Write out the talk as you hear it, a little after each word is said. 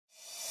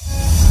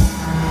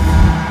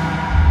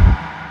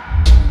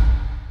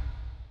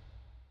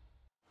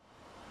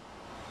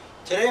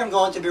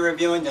going to be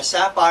reviewing the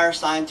Sapphire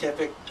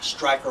Scientific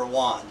Stryker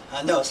Wand.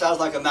 I know it sounds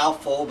like a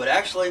mouthful, but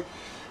actually,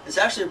 it's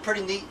actually a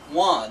pretty neat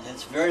wand.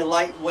 It's very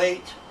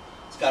lightweight.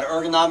 It's got an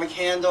ergonomic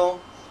handle.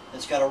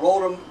 It's got a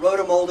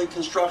rotomolded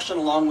construction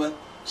along with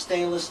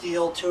stainless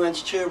steel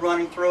 2-inch tube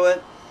running through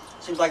it.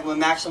 Seems like it would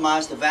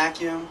maximize the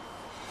vacuum.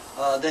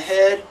 The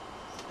head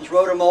is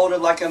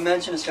rotomolded, like I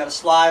mentioned. It's got a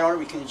slide on it.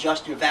 We can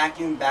adjust your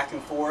vacuum back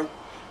and forth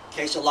in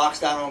case it locks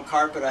down on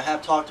carpet. I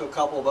have talked to a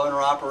couple of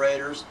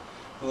owner-operators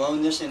who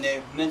own this, and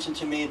they mentioned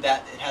to me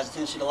that it has a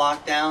tendency to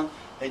lock down.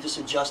 They just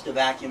adjust the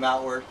vacuum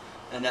outward,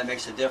 and that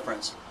makes a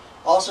difference.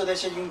 Also, they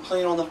said you can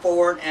clean on the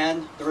forward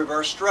and the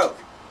reverse stroke,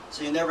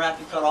 so you never have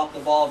to cut off the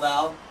ball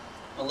valve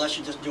unless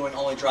you're just doing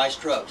only dry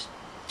strokes.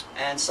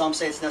 And some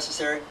say it's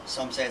necessary,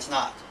 some say it's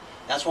not.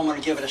 That's why I'm going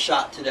to give it a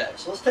shot today.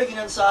 So let's take it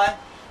inside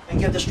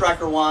and give the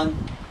Stryker Wand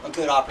a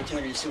good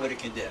opportunity to see what it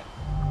can do.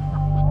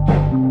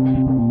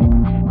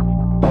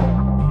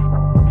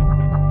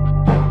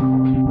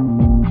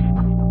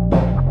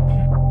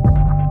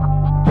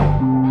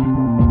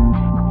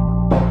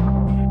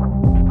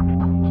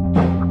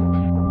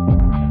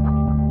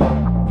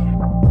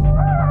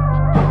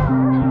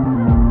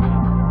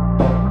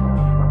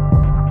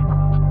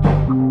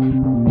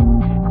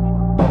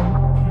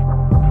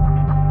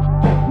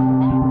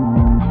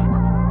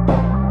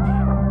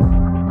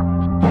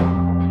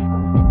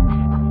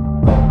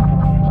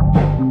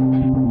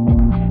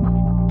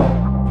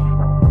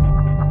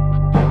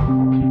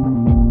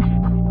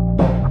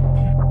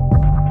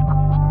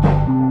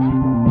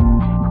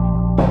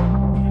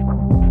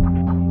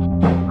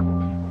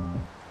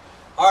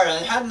 Alright,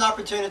 I had an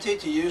opportunity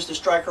to use the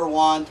Stryker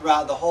Wand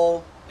throughout the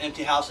whole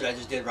empty house that I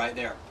just did right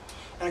there.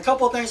 And a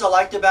couple of things I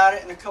liked about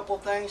it and a couple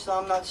of things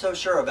I'm not so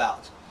sure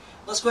about.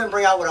 Let's go ahead and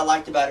bring out what I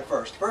liked about it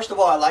first. First of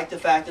all, I like the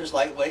fact that it's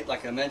lightweight,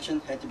 like I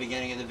mentioned at the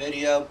beginning of the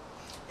video.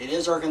 It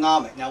is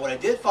ergonomic. Now what I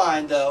did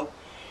find though,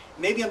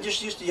 maybe I'm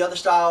just used to the other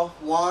style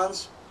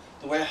wands,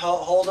 the way I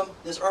hold them.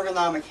 This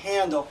ergonomic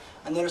handle,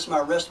 I noticed my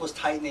wrist was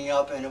tightening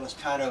up and it was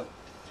kind of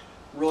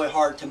really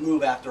hard to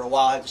move after a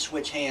while. I had to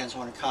switch hands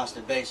on a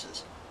constant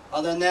basis.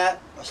 Other than that,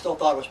 I still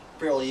thought it was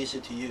fairly easy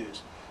to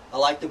use. I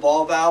like the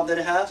ball valve that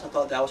it has. I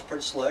thought that was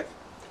pretty slick.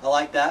 I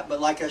like that. But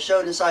like I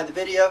showed inside the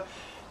video,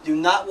 do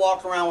not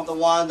walk around with the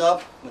wand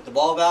up with the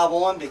ball valve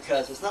on,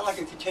 because it's not like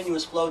a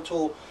continuous flow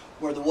tool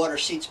where the water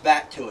seeps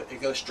back to it.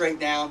 It goes straight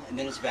down and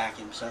then it's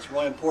vacuum. So it's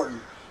really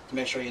important to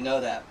make sure you know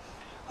that.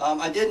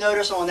 I did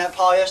notice on that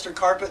polyester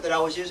carpet that I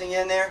was using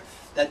in there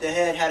that the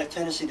head had a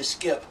tendency to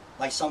skip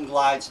like some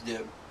glides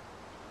do.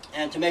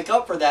 And to make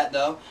up for that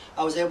though,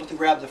 I was able to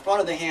grab the front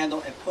of the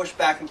handle and push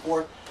back and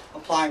forth,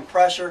 applying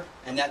pressure,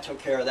 and that took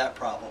care of that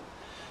problem.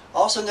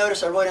 Also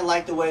notice I really didn't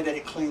like the way that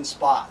it cleaned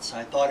spots.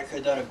 I thought it could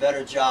have done a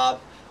better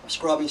job of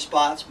scrubbing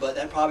spots, but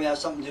that probably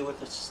has something to do with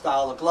the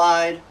style of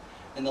glide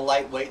and the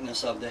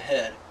lightweightness of the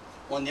head.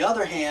 On the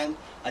other hand,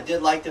 I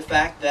did like the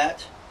fact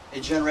that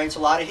it generates a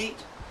lot of heat,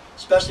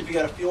 especially if you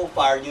got a fuel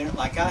fire unit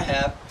like I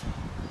have.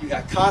 You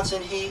got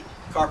constant heat.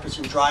 Carpets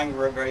are drying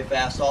very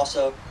fast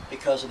also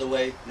because of the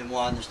way the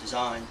wand is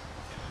designed.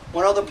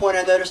 One other point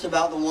I noticed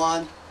about the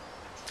wand,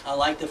 I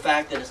like the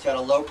fact that it's got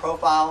a low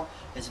profile.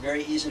 It's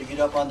very easy to get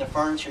up on the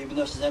furniture. Even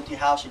though it's an empty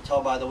house, you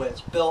tell by the way it's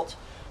built.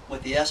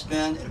 With the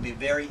S-bend, it'll be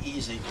very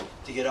easy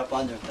to get up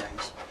under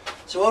things.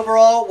 So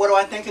overall, what do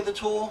I think of the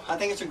tool? I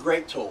think it's a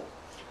great tool.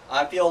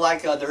 I feel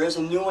like there is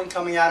a new one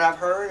coming out, I've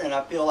heard, and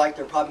I feel like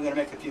they're probably going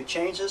to make a few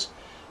changes.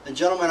 The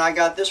gentleman I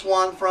got this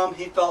wand from,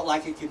 he felt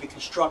like it could be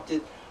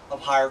constructed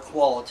of higher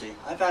quality.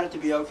 I found it to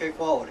be okay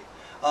quality.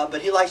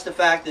 But he likes the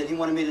fact that he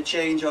wanted me to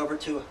change over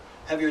to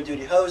heavier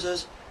duty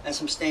hoses and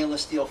some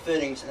stainless steel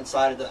fittings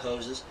inside of the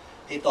hoses.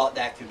 He thought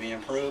that could be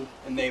improved,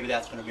 and maybe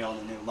that's going to be on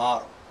the new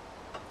model.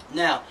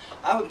 Now,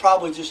 I would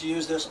probably just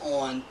use this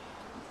on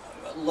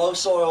low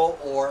soil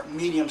or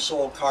medium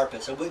soil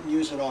carpets. I wouldn't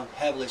use it on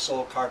heavily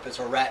soiled carpets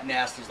or rat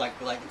nasties like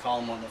we like to call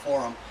them on the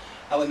forum.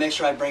 I would make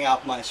sure I bring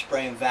out my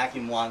spray and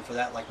vacuum wand for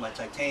that, like my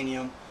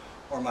titanium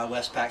or my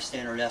Westpac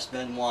standard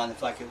S-bend wand,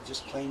 if I could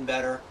just clean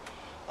better.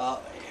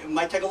 It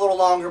might take a little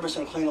longer, but it's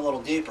going to clean a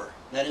little deeper.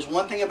 That is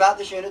one thing about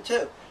this unit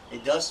too.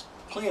 It does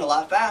clean a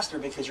lot faster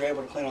because you're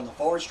able to clean on the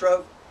forward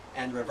stroke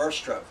and reverse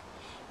stroke.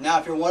 Now,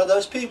 if you're one of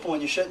those people,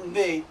 and you shouldn't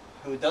be,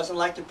 who doesn't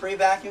like to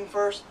pre-vacuum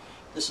first,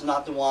 this is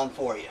not the wand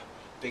for you,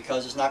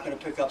 because it's not going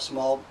to pick up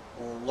small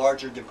or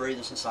larger debris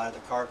that's inside of the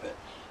carpet.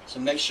 So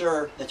make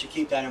sure that you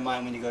keep that in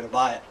mind when you go to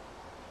buy it.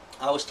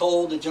 I was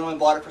told the gentleman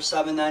bought it for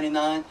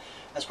 $7.99.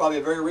 That's probably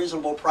a very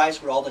reasonable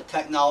price with all the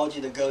technology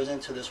that goes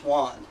into this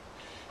wand.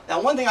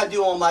 Now, one thing I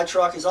do on my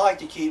truck is I like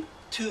to keep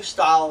two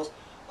styles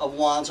of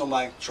wands on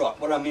my truck.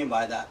 What do I mean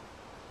by that?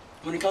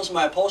 When it comes to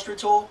my upholstery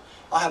tool,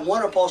 I have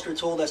one upholstery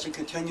tool that's a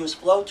continuous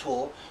flow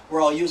tool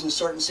where I'll use in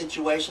certain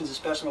situations,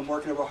 especially when I'm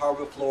working over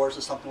hardwood floors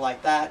or something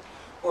like that,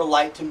 or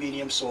light to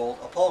medium soiled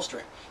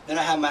upholstery. Then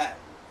I have my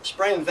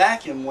spray and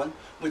vacuum one,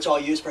 which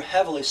I'll use for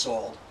heavily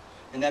soiled,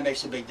 and that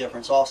makes a big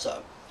difference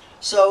also.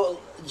 So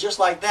just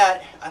like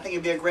that, I think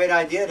it'd be a great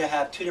idea to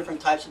have two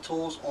different types of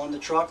tools on the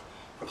truck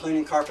for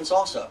cleaning carpets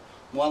also.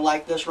 One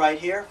like this right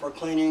here for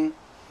cleaning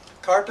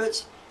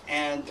carpets,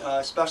 and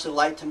especially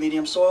light to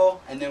medium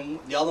soil, and then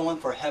the other one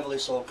for heavily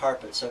soiled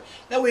carpet. So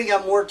that way you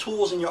got more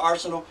tools in your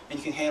arsenal and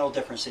you can handle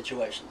different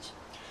situations.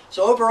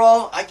 So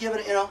overall, I give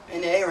it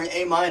an A or an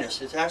A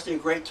minus. It's actually a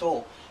great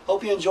tool.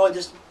 Hope you enjoyed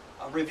this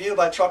review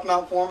by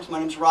TruckMountForums. My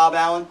name is Rob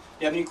Allen.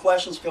 If you have any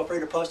questions, feel free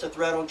to post a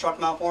thread on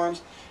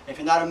TruckMountForums. If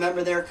you're not a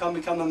member there, come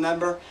become a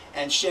member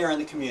and share in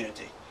the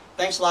community.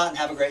 Thanks a lot and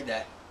have a great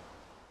day.